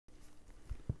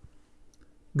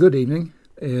Good evening,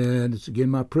 and it's again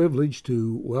my privilege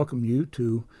to welcome you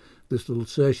to this little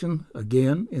session,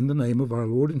 again in the name of our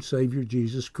Lord and Savior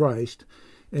Jesus Christ.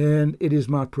 And it is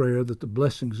my prayer that the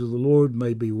blessings of the Lord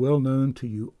may be well known to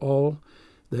you all.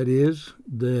 That is,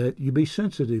 that you be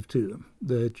sensitive to them,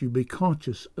 that you be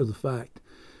conscious of the fact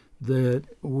that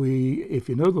if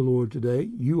you know the Lord today,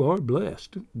 you are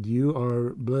blessed. You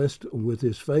are blessed with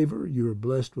His favor. You are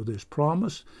blessed with His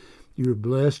promise. You're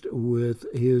blessed with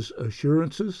His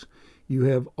assurances. You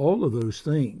have all of those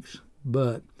things,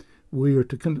 but we are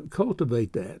to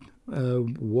cultivate that.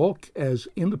 Walk as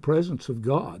in the presence of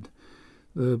God.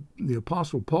 The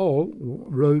Apostle Paul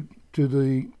wrote to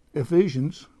the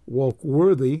Ephesians, walk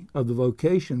worthy of the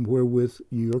vocation wherewith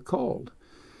you are called.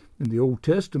 In the Old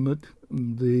Testament,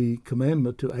 the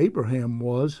commandment to Abraham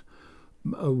was,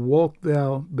 walk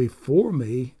thou before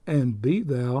me and be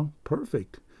thou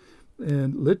perfect.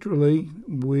 And literally,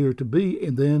 we are to be,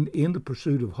 and then in the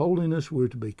pursuit of holiness, we're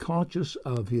to be conscious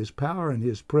of His power and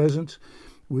His presence.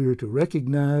 We are to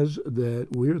recognize that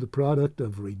we are the product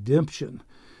of redemption.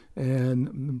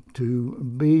 And to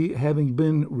be, having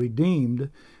been redeemed,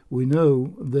 we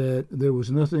know that there was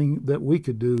nothing that we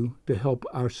could do to help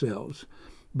ourselves.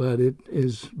 But it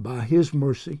is by His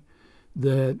mercy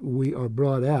that we are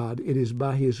brought out. It is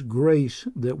by His grace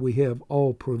that we have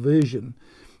all provision.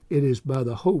 It is by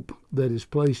the hope that is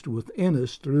placed within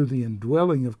us through the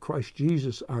indwelling of Christ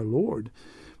Jesus our Lord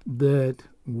that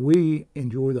we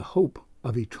enjoy the hope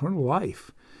of eternal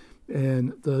life,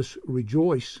 and thus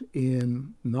rejoice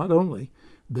in not only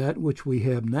that which we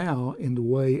have now in the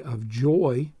way of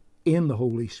joy in the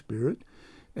Holy Spirit,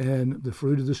 and the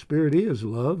fruit of the Spirit is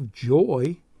love,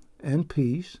 joy, and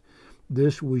peace.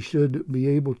 This we should be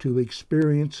able to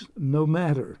experience no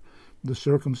matter the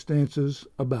circumstances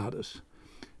about us.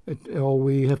 All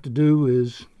we have to do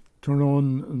is turn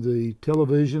on the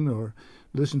television or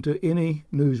listen to any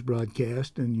news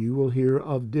broadcast, and you will hear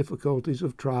of difficulties,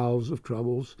 of trials, of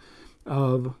troubles,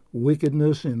 of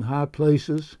wickedness in high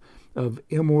places, of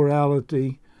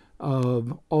immorality,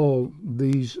 of all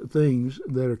these things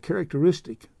that are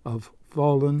characteristic of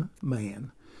fallen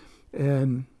man.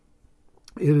 And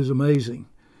it is amazing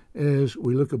as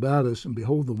we look about us and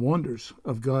behold the wonders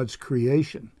of God's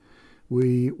creation.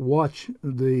 We watch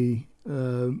the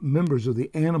members of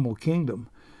the animal kingdom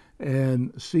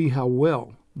and see how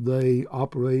well they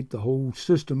operate. The whole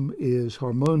system is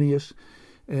harmonious.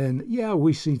 And yeah,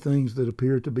 we see things that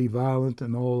appear to be violent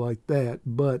and all like that,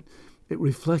 but it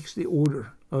reflects the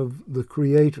order of the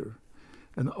Creator.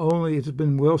 And it's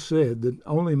been well said that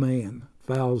only man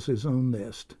fouls his own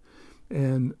nest.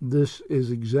 And this is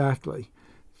exactly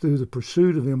through the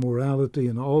pursuit of immorality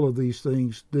and all of these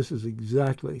things, this is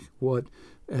exactly what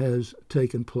has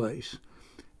taken place.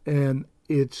 And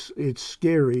it's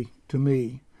scary to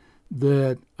me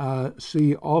that I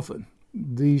see often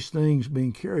these things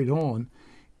being carried on,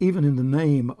 even in the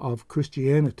name of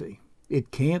Christianity. It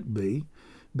can't be,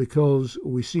 because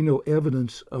we see no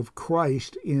evidence of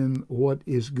Christ in what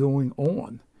is going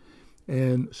on.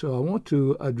 And so I want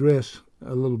to address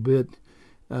a little bit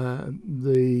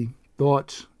the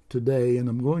thoughts today, and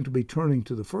I'm going to be turning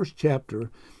to the first chapter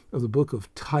of the book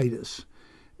of Titus.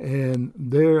 And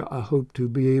there I hope to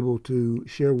be able to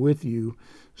share with you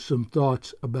some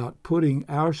thoughts about putting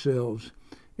ourselves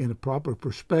in a proper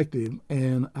perspective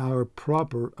and our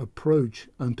proper approach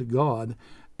unto God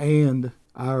and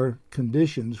our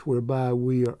conditions whereby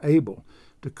we are able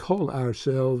to call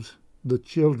ourselves the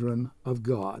children of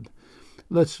God.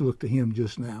 Let's look to Him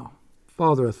just now.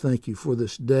 Father, I thank You for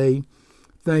this day.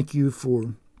 Thank You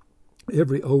for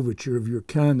every overture of Your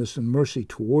kindness and mercy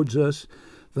towards us.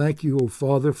 Thank You, O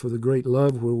Father, for the great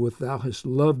love wherewith Thou hast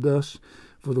loved us,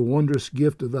 for the wondrous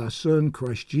gift of Thy Son,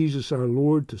 Christ Jesus our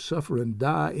Lord, to suffer and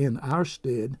die in our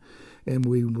stead. And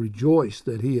we rejoice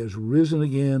that He has risen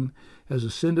again, has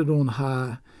ascended on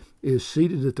high, is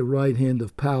seated at the right hand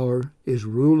of power, is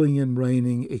ruling and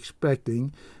reigning,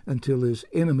 expecting until His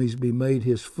enemies be made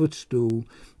His footstool.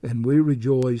 And we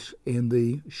rejoice in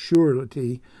the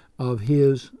surety of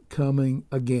His coming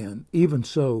again. Even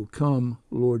so, come,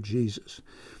 Lord Jesus.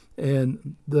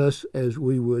 And thus, as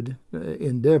we would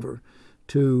endeavor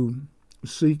to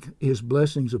seek His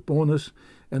blessings upon us,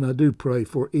 and I do pray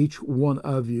for each one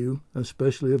of you,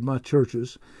 especially of my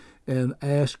churches, and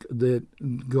ask that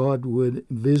God would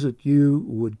visit you,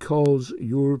 would cause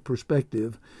your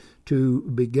perspective to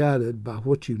be guided by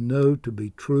what you know to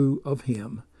be true of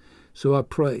Him. So I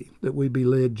pray that we be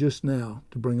led just now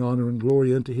to bring honor and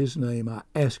glory unto His name. I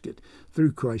ask it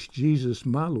through Christ Jesus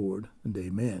my Lord, and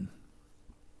amen.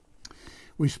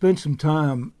 We spent some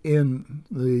time in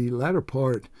the latter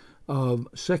part of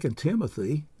 2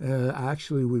 Timothy.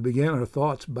 Actually, we began our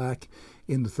thoughts back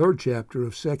in the 3rd chapter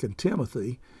of 2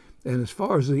 Timothy. And as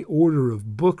far as the order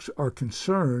of books are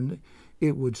concerned,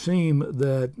 it would seem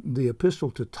that the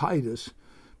epistle to Titus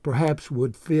perhaps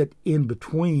would fit in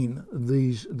between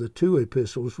the two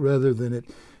epistles, rather than it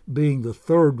being the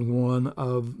third one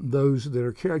of those that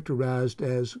are characterized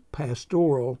as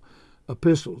pastoral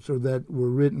epistles, or that were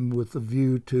written with the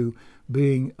view to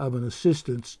being of an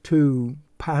assistance to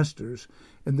pastors.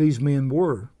 And these men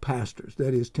were pastors,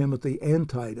 that is, Timothy and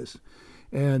Titus.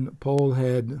 And Paul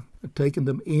had taken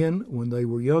them in when they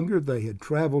were younger. They had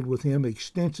traveled with him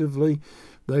extensively.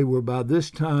 They were by this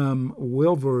time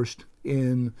well versed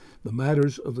in the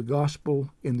matters of the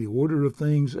gospel, in the order of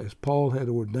things as Paul had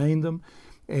ordained them.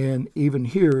 And even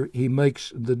here he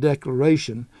makes the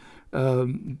declaration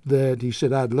that he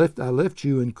said, I left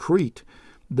you in Crete,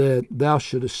 that thou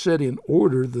shouldest set in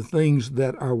order the things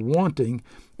that are wanting,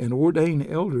 and ordain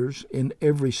elders in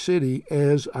every city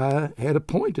as I had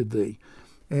appointed thee.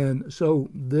 And so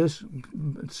this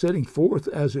setting forth,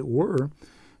 as it were,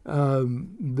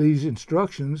 these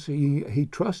instructions, he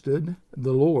trusted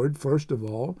the Lord, first of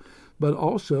all, but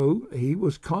also he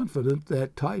was confident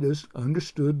that Titus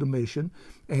understood the mission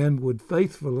and would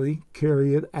faithfully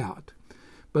carry it out.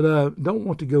 But I don't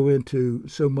want to go into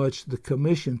so much the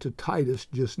commission to Titus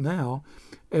just now,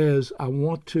 as I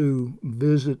want to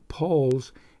visit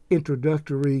Paul's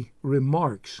introductory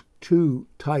remarks to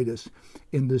Titus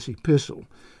in this epistle.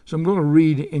 So I'm going to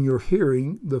read in your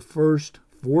hearing the first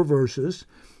 4 verses,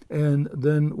 and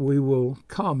then we will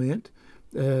comment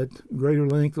at greater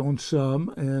length on some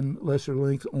and lesser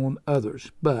length on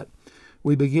others. But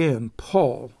we begin,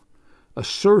 Paul, a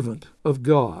servant of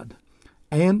God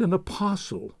and an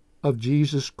apostle of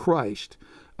Jesus Christ,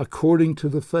 according to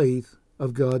the faith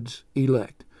of God's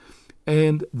elect,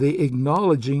 and the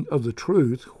acknowledging of the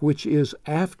truth which is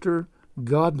after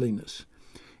godliness,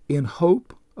 in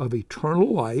hope of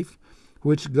eternal life,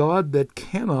 which God that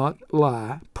cannot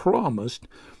lie promised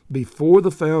before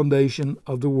the foundation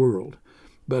of the world,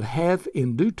 but hath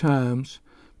in due times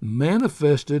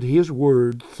manifested his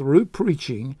word through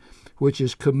preaching, which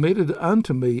is committed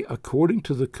unto me according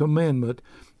to the commandment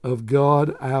of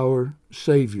God our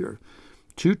Savior.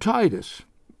 To Titus,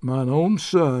 mine own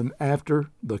son, after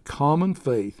the common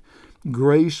faith,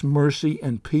 grace, mercy,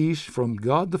 and peace from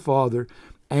God the Father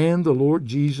and the Lord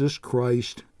Jesus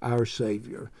Christ our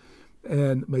Savior.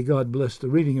 And may God bless the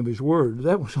reading of his word.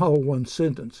 That was all one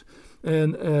sentence.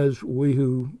 And as we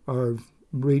who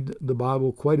read the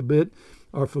Bible quite a bit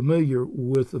are familiar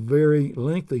with the very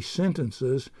lengthy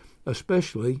sentences,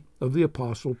 especially of the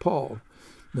Apostle Paul.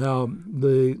 Now,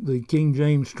 the King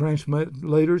James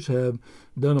translators have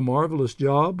done a marvelous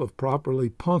job of properly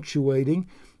punctuating,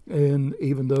 and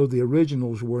even though the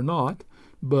originals were not,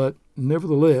 but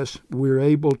nevertheless, we're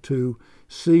able to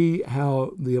see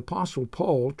how the Apostle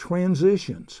Paul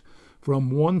transitions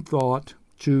from one thought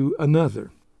to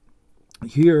another.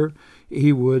 Here,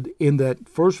 he would, in that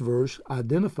first verse,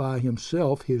 identify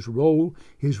himself, his role,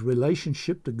 his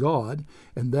relationship to God,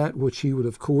 and that which he would,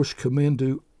 of course, commend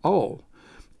to all.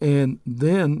 And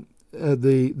then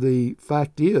the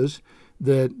fact is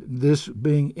that this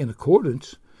being in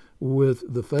accordance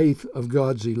with the faith of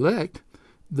God's elect,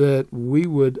 that we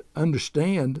would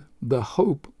understand the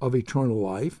hope of eternal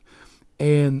life,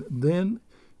 and then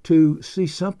to see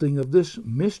something of this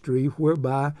mystery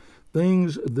whereby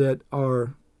things that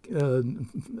are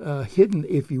hidden,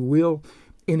 if you will,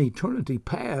 in eternity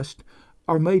past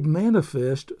are made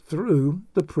manifest through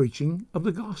the preaching of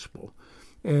the gospel.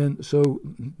 And so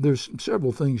there's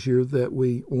several things here that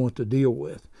we want to deal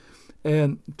with.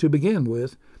 And to begin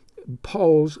with,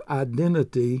 Paul's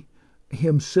identity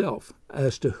himself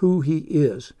as to who he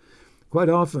is. Quite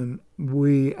often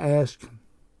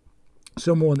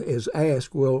someone is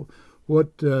asked, well,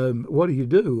 what do you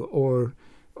do? Or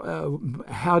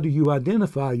how do you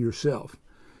identify yourself?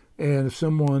 And if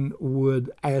someone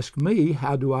would ask me,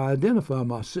 how do I identify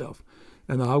myself?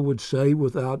 And I would say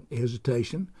without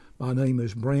hesitation, my name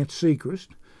is Brant Seacrist,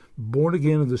 born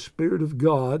again of the Spirit of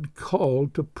God,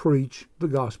 called to preach the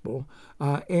gospel.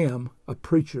 I am a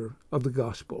preacher of the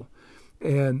gospel.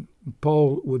 And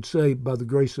Paul would say, by the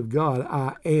grace of God,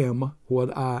 I am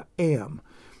what I am.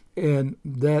 And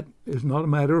that is not a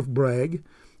matter of brag.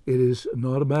 It is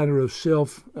not a matter of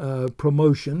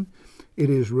self-promotion. It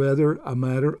is rather a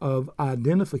matter of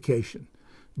identification.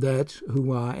 That's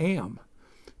who I am.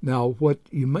 Now, what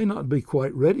you may not be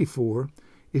quite ready for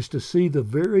is to see the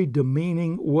very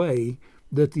demeaning way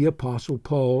that the Apostle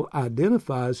Paul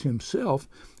identifies himself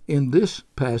in this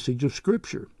passage of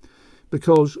Scripture.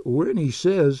 Because when he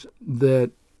says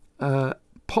that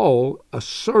Paul, a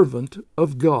servant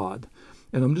of God.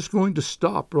 And I'm just going to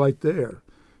stop right there,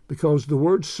 because the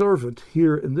word servant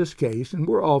here in this case, and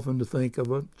we're often to think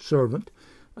of a servant,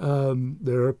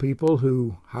 there are people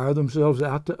who hire themselves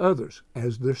out to others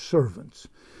as their servants.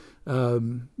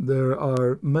 There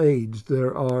are maids,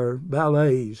 there are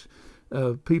valets,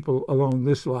 people along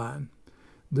this line.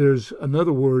 There's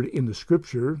another word in the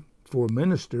Scripture for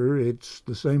minister. It's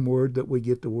the same word that we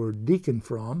get the word deacon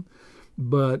from,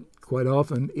 but quite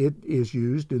often it is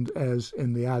used as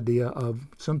in the idea of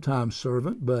sometimes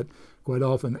servant, but quite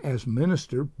often as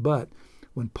minister. But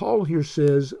when Paul here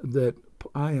says that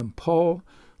I am Paul,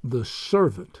 the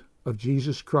servant of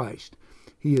Jesus Christ,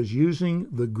 he is using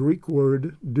the Greek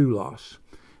word doulos.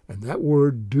 And that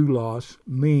word doulos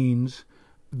means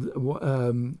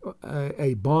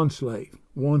a bondslave,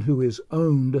 one who is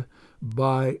owned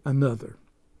by another.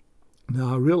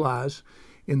 Now I realize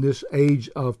in this age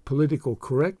of political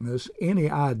correctness, any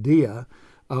idea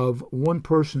of one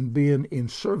person being in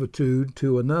servitude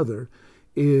to another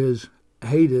is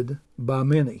hated by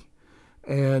many.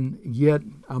 And yet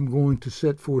I'm going to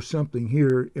set forth something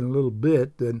here in a little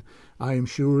bit, and I am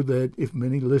sure that if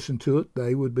many listen to it,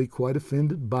 they would be quite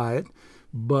offended by it.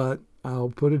 But I'll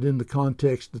put it in the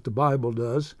context that the Bible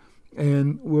does,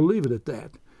 and we'll leave it at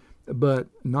that. But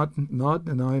and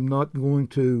I'm not going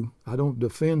to, I don't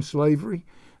defend slavery.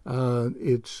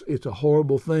 It's a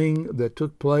horrible thing that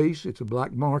took place. It's a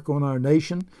black mark on our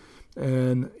nation.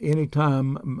 And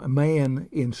anytime a man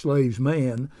enslaves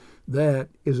man, that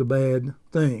is a bad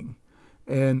thing.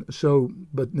 And so,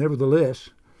 but nevertheless,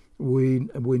 we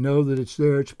know that it's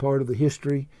there. It's part of the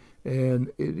history, and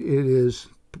it is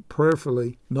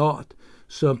prayerfully not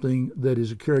something that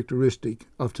is a characteristic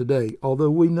of today.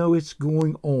 Although we know it's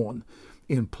going on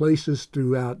in places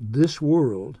throughout this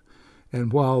world,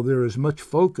 and while there is much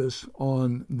focus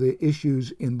on the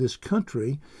issues in this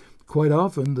country, quite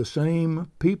often the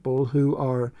same people who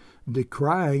are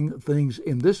decrying things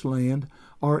in this land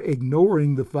are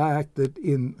ignoring the fact that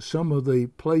in some of the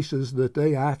places that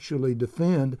they actually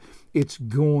defend, it's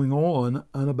going on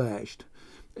unabashed.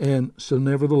 And so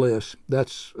nevertheless,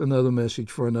 that's another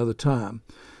message for another time.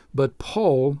 But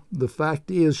Paul, the fact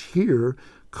is here,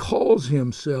 calls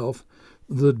himself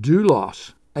the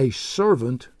doulos, a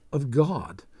servant of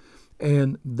God.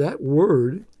 And that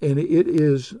word, and it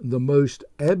is the most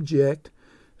abject,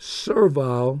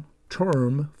 servile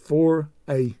term for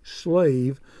a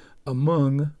slave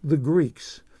among the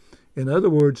Greeks. In other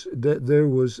words, that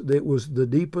it was the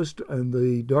deepest and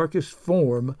the darkest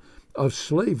form of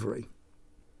slavery.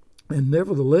 And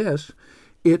nevertheless,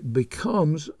 it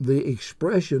becomes the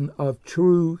expression of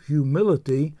true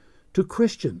humility to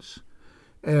Christians.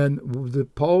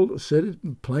 And Paul said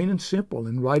it plain and simple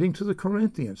in writing to the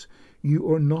Corinthians.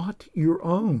 You are not your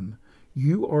own.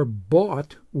 You are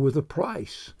bought with a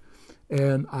price.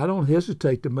 And I don't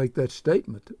hesitate to make that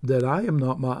statement, that I am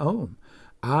not my own.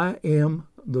 I am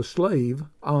the slave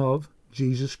of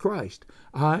Jesus Christ.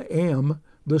 I am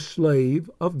the slave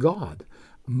of God.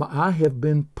 I have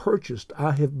been purchased.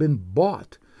 I have been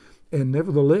bought. And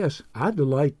nevertheless, I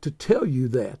delight to tell you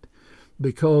that,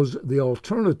 because the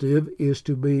alternative is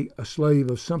to be a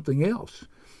slave of something else.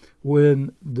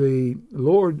 When the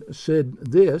Lord said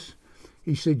this,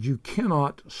 he said, you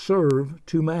cannot serve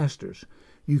two masters.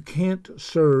 You can't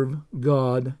serve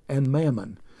God and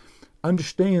mammon.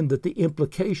 Understand that the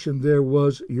implication there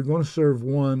was you're going to serve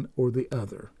one or the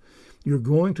other. You're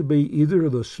going to be either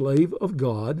the slave of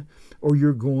God or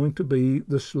you're going to be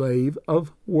the slave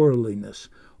of worldliness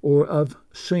or of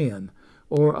sin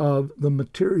or of the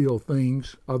material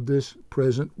things of this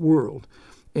present world.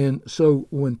 And so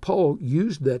when Paul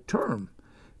used that term,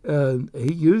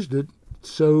 he used it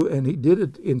and he did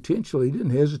it intentionally. He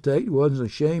didn't hesitate. He wasn't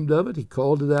ashamed of it. He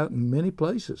called it out in many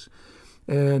places.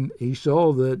 And he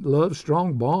saw that love's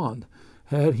strong bond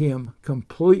had him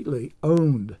completely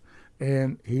owned.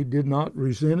 And he did not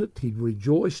resent it. He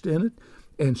rejoiced in it.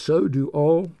 And so do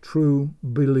all true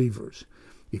believers.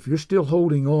 If you're still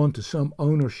holding on to some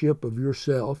ownership of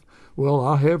yourself, well,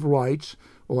 I have rights,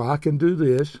 or I can do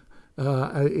this.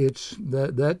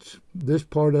 That's this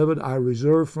part of it I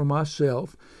reserve for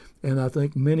myself. And I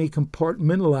think many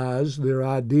compartmentalize their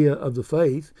idea of the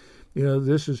faith. You know,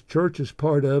 this is church is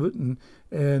part of it,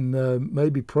 and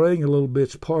maybe praying a little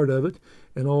bit's part of it,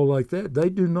 and all like that. They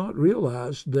do not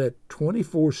realize that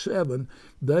 24/7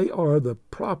 they are the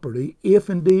property, if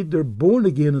indeed they're born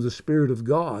again of the Spirit of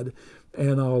God.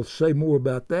 And I'll say more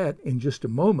about that in just a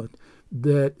moment.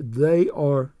 That they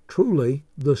are truly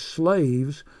the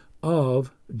slaves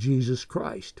of Jesus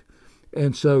Christ.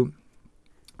 And so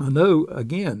I know,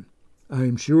 again, I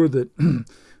am sure that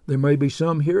there may be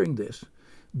some hearing this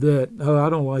that, oh, I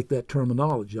don't like that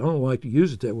terminology. I don't like to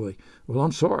use it that way. Well,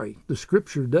 I'm sorry. The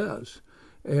Scripture does.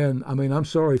 And I mean, I'm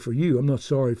sorry for you. I'm not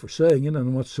sorry for saying it. And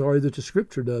I'm not sorry that the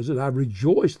Scripture does it. I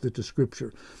rejoice that the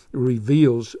Scripture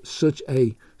reveals such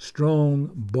a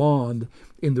strong bond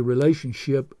in the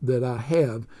relationship that I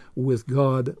have with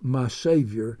God, my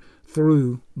Savior,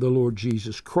 through the Lord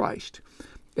Jesus Christ.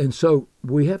 And so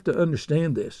we have to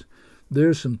understand this.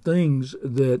 There's some things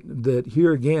that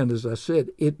here again, as I said,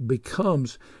 it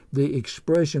becomes the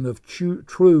expression of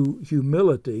true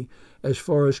humility as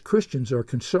far as Christians are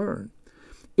concerned.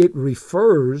 It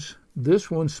refers, this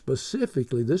one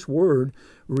specifically, this word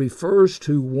refers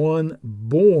to one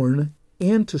born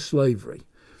into slavery.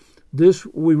 This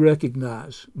we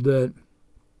recognize that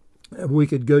we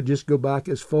could just go back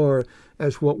as far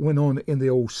as what went on in the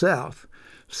Old South.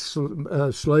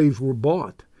 Slaves were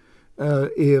bought.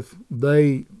 If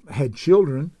they had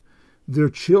children, their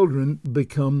children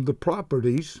become the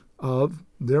properties of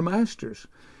their masters.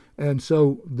 And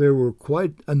so there were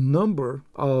quite a number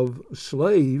of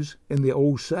slaves in the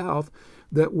Old South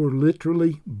that were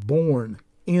literally born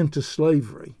into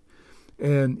slavery.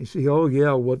 And you see, oh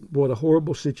yeah, what a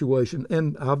horrible situation.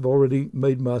 And I've already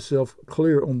made myself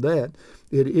clear on that.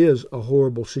 It is a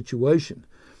horrible situation.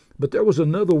 But there was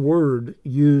another word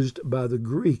used by the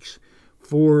Greeks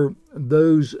for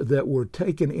those that were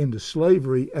taken into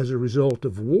slavery as a result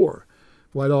of war.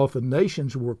 Quite often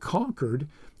nations were conquered,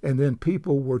 and then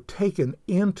people were taken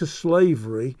into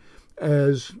slavery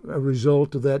as a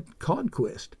result of that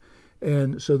conquest.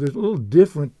 And so there's a little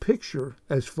different picture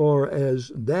as far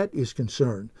as that is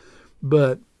concerned.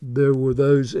 But there were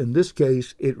those, in this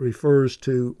case, it refers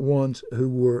to ones who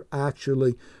were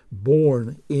actually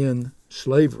born in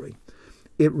slavery.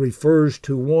 It refers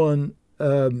to one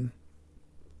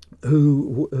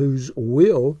whose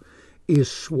will is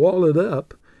swallowed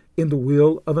up in the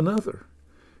will of another.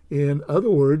 In other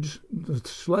words, the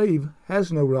slave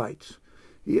has no rights.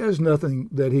 He has nothing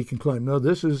that he can claim. No,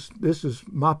 this is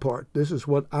my part. This is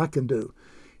what I can do.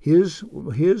 His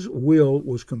will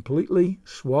was completely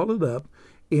swallowed up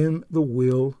in the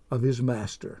will of his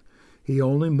master. He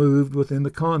only moved within the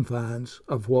confines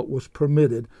of what was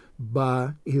permitted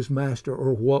by his master,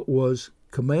 or what was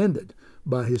commanded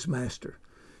by his master.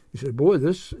 You say, boy,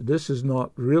 this is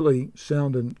not really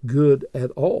sounding good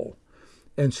at all.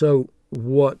 And so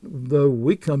though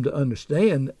we come to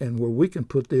understand, and where we can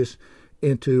put this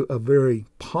into a very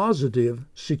positive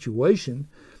situation,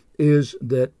 is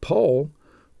that Paul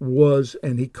was,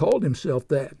 and he called himself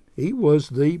that, he was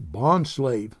the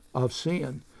bondslave of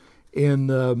sin. In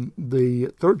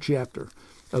the 3rd chapter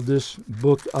of this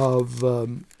book of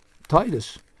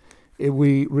Titus,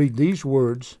 we read these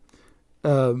words,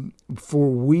 for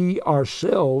we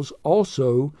ourselves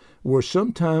also were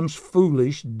sometimes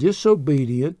foolish,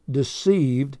 disobedient,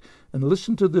 deceived, and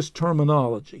listen to this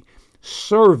terminology,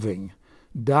 serving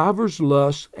divers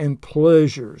lusts and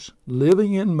pleasures,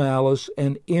 living in malice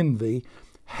and envy,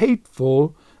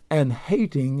 hateful and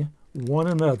hating one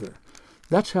another.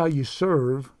 That's how you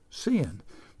serve sin.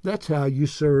 That's how you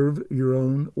serve your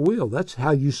own will. That's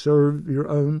how you serve your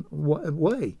own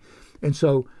way. And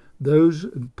so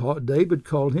David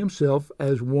called himself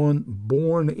as one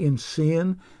born in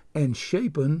sin and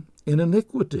shapen in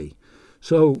iniquity.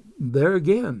 So there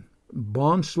again,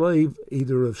 bondslave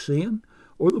either of sin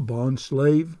or the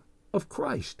bondslave of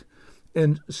Christ.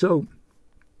 And so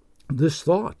this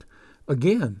thought,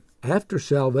 again, after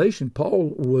salvation,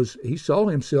 he saw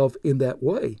himself in that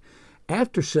way.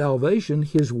 After salvation,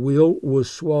 his will was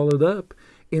swallowed up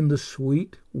in the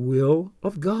sweet will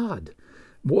of God.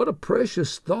 What a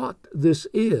precious thought this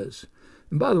is.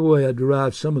 And by the way, I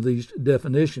derived some of these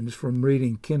definitions from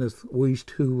reading Kenneth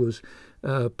Wuest, who was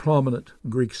a prominent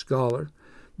Greek scholar.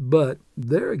 But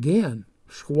there again,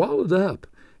 swallowed up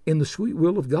in the sweet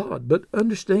will of God. But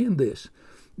understand this,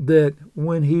 that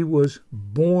when he was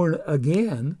born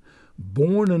again,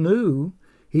 born anew,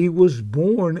 he was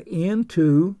born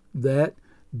into that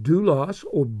doulos,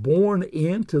 or born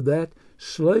into that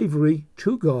slavery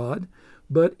to God.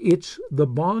 But the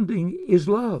bonding is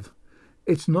love.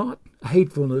 It's not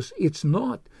hatefulness. It's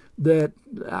not that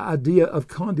idea of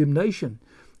condemnation.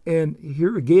 And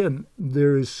here again,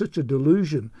 there is such a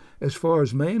delusion as far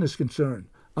as man is concerned.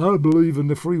 I believe in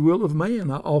the free will of man,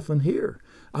 I often hear.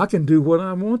 I can do what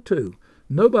I want to.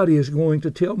 Nobody is going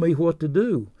to tell me what to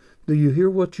do. Do you hear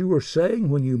what you are saying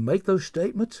when you make those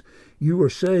statements? You are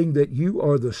saying that you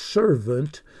are the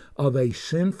servant of a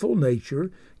sinful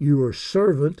nature. You are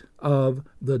servant of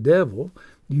the devil.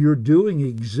 You're doing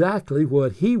exactly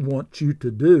what he wants you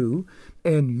to do,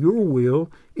 and your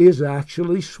will is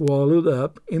actually swallowed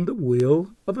up in the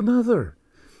will of another.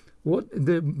 What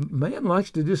the man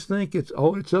likes to just think it's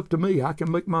up to me. I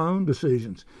can make my own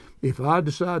decisions. If I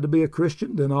decide to be a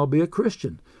Christian, then I'll be a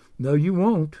Christian. No, you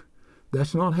won't.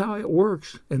 That's not how it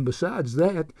works. And besides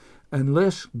that,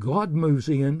 unless God moves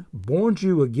in, borns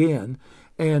you again,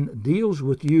 and deals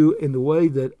with you in the way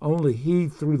that only He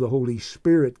through the Holy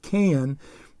Spirit can,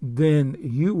 then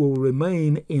you will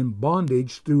remain in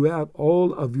bondage throughout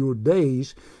all of your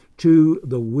days to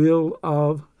the will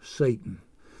of Satan.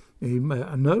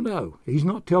 No, he's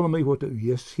not telling me what to do.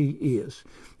 Yes, he is.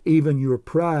 Even your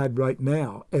pride right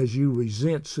now, as you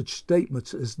resent such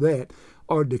statements as that,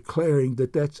 are declaring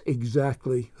that that's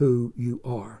exactly who you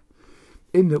are.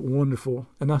 Isn't it wonderful?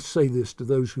 And I say this to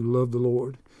those who love the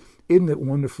Lord. Isn't it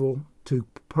wonderful to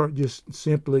just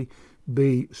simply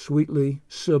be sweetly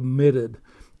submitted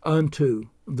unto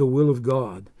the will of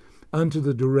God, unto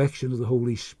the direction of the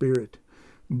Holy Spirit,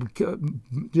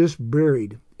 just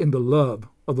buried in the love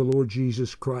of the Lord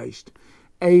Jesus Christ,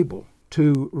 able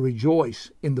to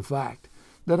rejoice in the fact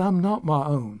that I'm not my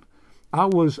own. I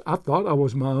thought I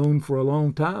was my own for a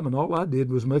long time, and all I did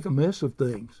was make a mess of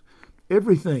things.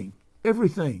 Everything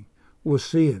was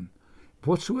sin.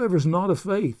 Whatsoever is not of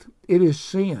faith, it is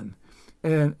sin.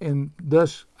 And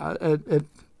thus, at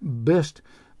best,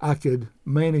 I could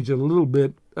manage a little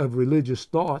bit of religious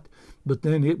thought, but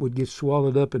then it would get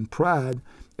swallowed up in pride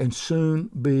and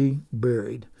soon be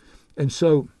buried. And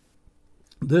so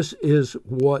this is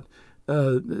what,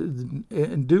 and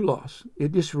doulos,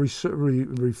 it just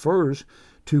refers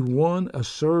to one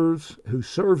who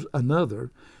serves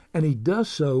another, and he does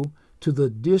so to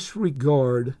the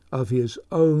disregard of his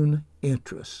own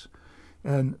interests.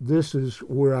 And this is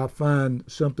where I find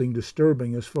something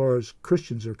disturbing as far as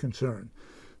Christians are concerned.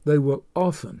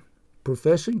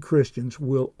 Professing Christians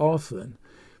will often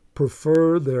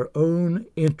prefer their own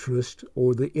interest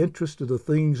or the interest of the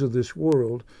things of this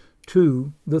world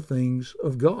to the things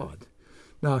of God.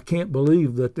 Now, I can't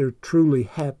believe that they're truly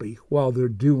happy while they're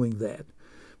doing that.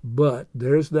 But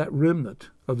there's that remnant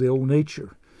of the old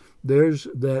nature. There's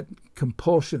that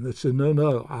compulsion that says,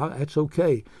 no, that's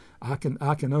okay. I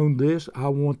can own this. I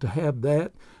want to have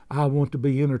that. I want to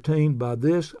be entertained by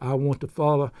this. I want to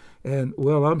follow. And,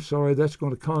 well, I'm sorry, that's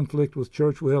going to conflict with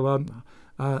church. Well,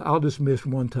 I'll just miss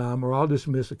one time, or I'll just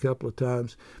miss a couple of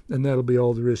times, and that'll be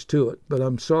all there is to it. But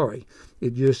I'm sorry.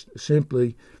 It just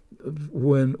simply,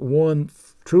 when one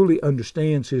truly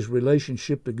understands his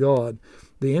relationship to God,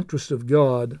 the interests of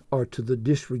God are to the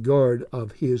disregard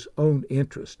of his own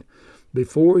interest.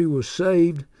 Before he was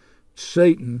saved,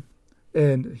 Satan,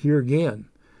 and here again,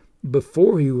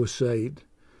 before he was saved,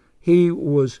 he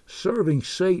was serving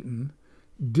Satan,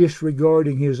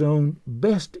 disregarding his own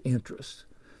best interests.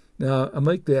 Now, I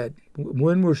make that,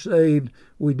 when we're saved,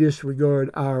 we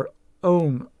disregard our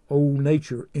own old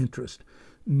nature interest.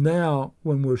 Now,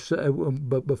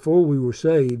 but before we were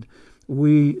saved,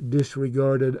 we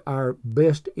disregarded our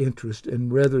best interest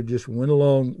and rather just went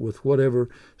along with whatever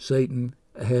Satan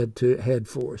had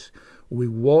for us. We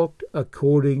walked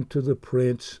according to the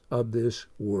prince of this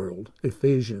world.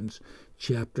 Ephesians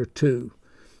chapter 2.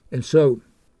 And so,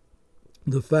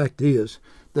 the fact is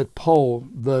that Paul,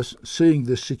 thus seeing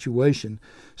this situation,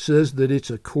 says that it's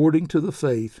according to the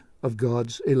faith of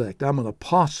God's elect. I'm an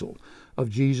apostle of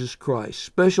Jesus Christ,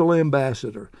 special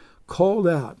ambassador, called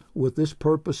out with this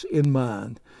purpose in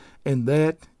mind, and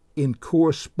that in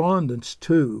correspondence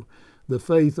to the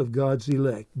faith of God's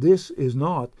elect. This is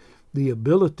not the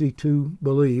ability to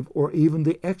believe or even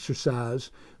the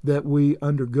exercise that we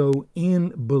undergo in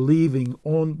believing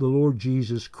on the Lord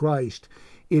Jesus Christ.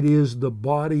 It is the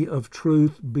body of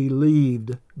truth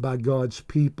believed by God's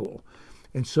people.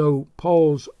 And so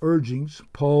Paul's urgings,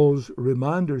 Paul's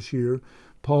reminders here,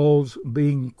 Paul's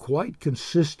being quite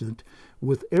consistent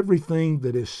with everything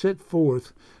that is set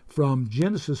forth from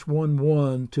Genesis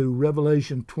 1:1 to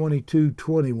Revelation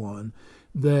 22:21,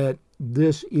 that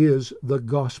this is the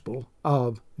gospel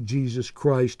of Jesus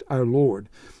Christ our Lord.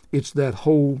 It's that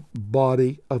whole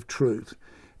body of truth.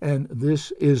 And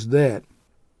this is that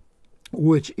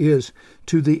which is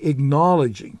to the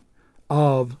acknowledging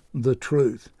of the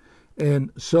truth.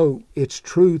 And so it's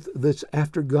truth that's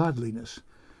after godliness.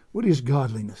 What is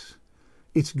godliness?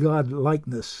 It's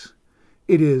God-likeness.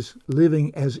 It is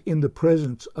living as in the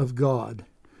presence of God.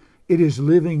 It is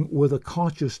living with a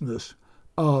consciousness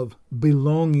of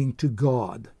belonging to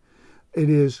God. It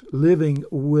is living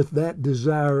with that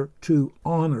desire to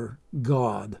honor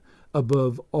God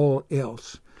above all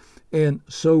else. And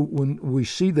so when we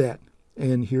see that,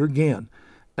 and here again,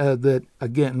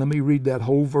 let me read that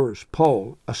whole verse.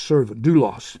 Paul, a servant,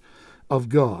 doulos, of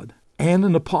God, and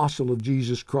an apostle of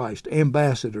Jesus Christ,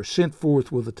 ambassador, sent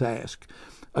forth with a task,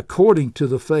 according to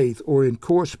the faith, or in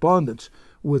correspondence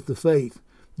with the faith,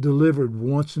 delivered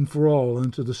once and for all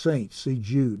unto the saints. See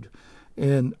Jude.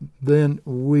 And then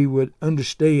we would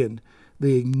understand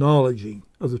the acknowledging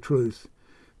of the truth.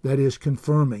 That is,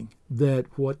 confirming that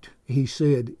what he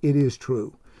said, it is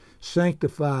true.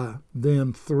 Sanctify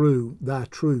them through thy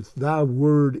truth. Thy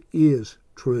word is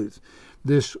truth.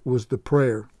 This was the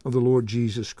prayer of the Lord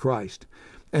Jesus Christ.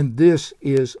 And this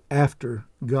is after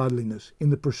godliness, in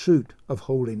the pursuit of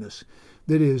holiness.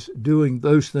 That is, doing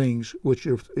those things which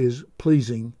is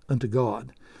pleasing unto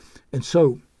God. And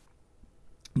so,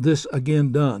 this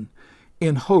again done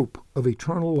in hope of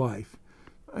eternal life.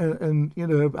 And you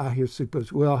know, I hear people say,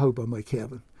 well, I hope I make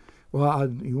heaven. Well,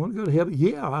 you want to go to heaven?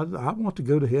 Yeah, I want to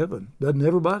go to heaven. Doesn't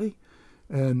everybody?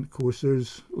 And, of course,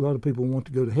 there's a lot of people who want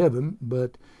to go to heaven,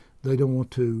 but they don't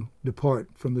want to depart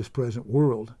from this present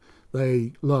world.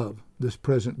 They love this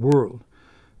present world.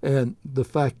 And the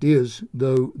fact is,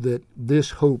 though, that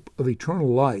this hope of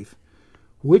eternal life,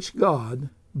 which God,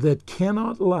 that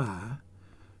cannot lie,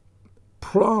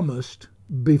 promised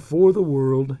before the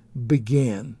world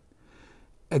began.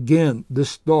 Again,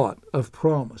 this thought of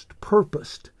promised,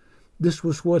 purposed, this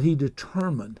was what he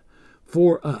determined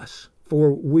for us,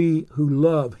 for we who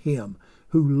love him,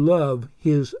 who love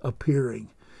his appearing.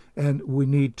 And we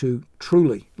need to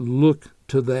truly look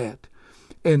to that.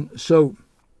 And so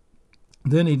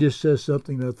then he just says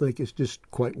something that I think is just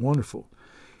quite wonderful.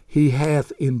 He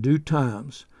hath in due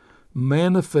times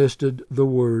manifested the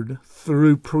word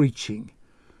through preaching.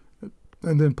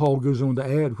 And then Paul goes on to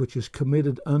add, which is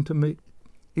committed unto me.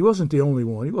 He wasn't the only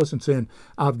one. He wasn't saying,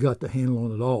 I've got the handle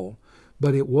on it all.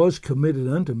 But it was committed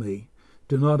unto me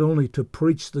not only to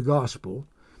preach the gospel,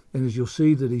 and as you'll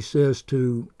see that he says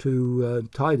to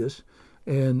Titus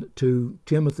and to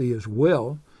Timothy as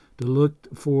well, to look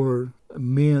for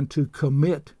men to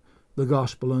commit the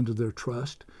gospel unto their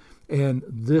trust. And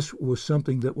this was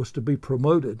something that was to be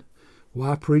promoted.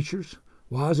 Why, preachers?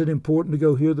 Why is it important to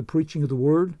go hear the preaching of the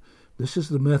word? This is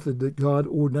the method that God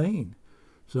ordained.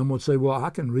 Some would say, well, I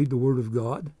can read the word of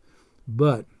God,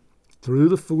 but through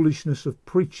the foolishness of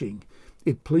preaching,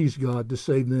 it pleased God to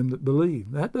save them that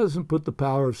believe. That doesn't put the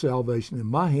power of salvation in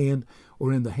my hand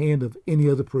or in the hand of any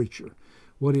other preacher.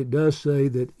 What it does say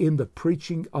that in the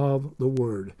preaching of the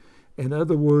word, in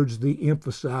other words, the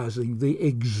emphasizing, the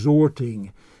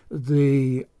exhorting,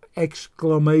 the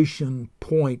exclamation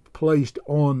point placed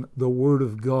on the word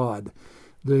of God,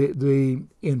 the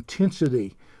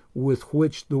intensity with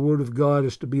which the word of God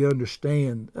is to be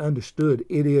understood,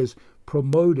 it is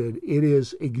promoted, it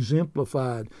is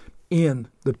exemplified in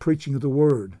the preaching of the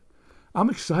word. I'm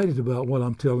excited about what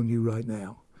I'm telling you right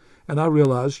now. And I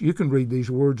realize you can read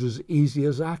these words as easy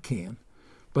as I can,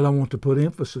 but I want to put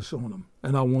emphasis on them,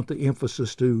 and I want the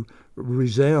emphasis to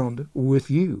resound with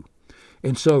you.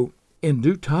 And so, in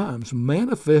due times,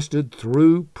 manifested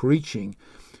through preaching,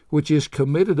 which is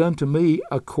committed unto me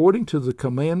according to the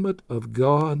commandment of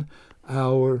God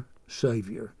our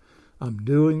Savior. I'm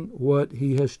doing what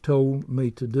he has told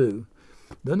me to do.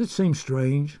 Doesn't it seem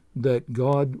strange that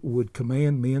God would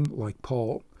command men like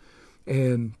Paul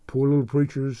and poor little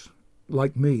preachers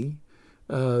like me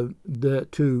that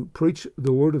to preach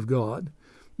the Word of God,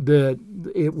 that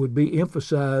it would be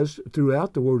emphasized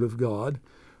throughout the Word of God,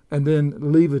 and then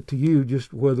leave it to you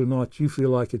just whether or not you feel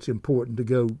like it's important to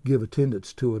go give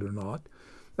attendance to it or not.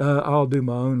 I'll do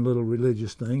my own little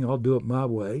religious thing. I'll do it my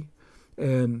way.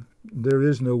 And there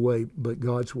is no way but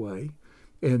God's way.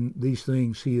 And these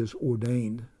things he has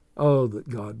ordained. Oh, that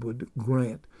God would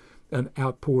grant an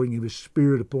outpouring of his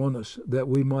Spirit upon us, that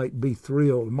we might be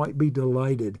thrilled, might be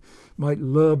delighted, might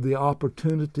love the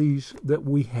opportunities that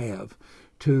we have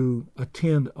to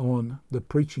attend on the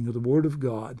preaching of the Word of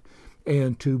God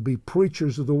and to be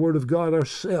preachers of the Word of God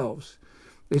ourselves.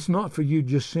 It's not for you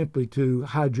just simply to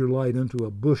hide your light into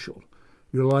a bushel.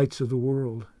 Your light's of the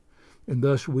world, and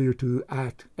thus we are to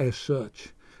act as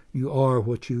such. You are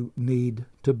what you need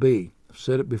to be. I've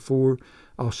said it before,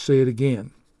 I'll say it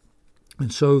again.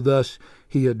 And so thus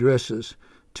he addresses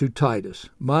to Titus,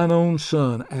 mine own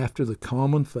son after the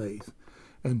common faith,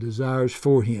 and desires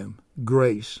for him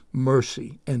grace,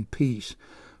 mercy, and peace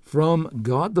from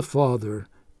God the Father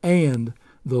and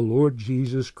the Lord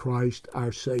Jesus Christ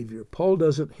our Savior. Paul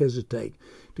doesn't hesitate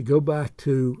to go back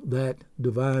to that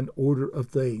divine order of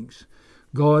things.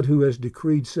 God who has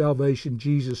decreed salvation,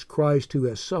 Jesus Christ who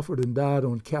has suffered and died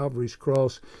on Calvary's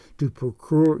cross to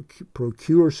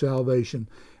procure salvation,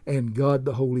 and God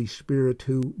the Holy Spirit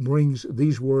who brings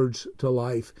these words to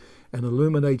life and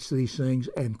illuminates these things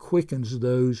and quickens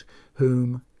those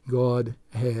whom God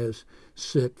has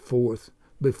set forth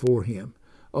before him.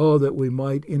 Oh, that we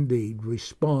might indeed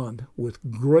respond with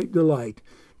great delight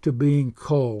to being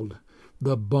called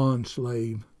the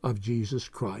bondslave of Jesus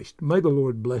Christ. May the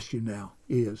Lord bless you now,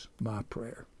 is my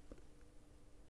prayer.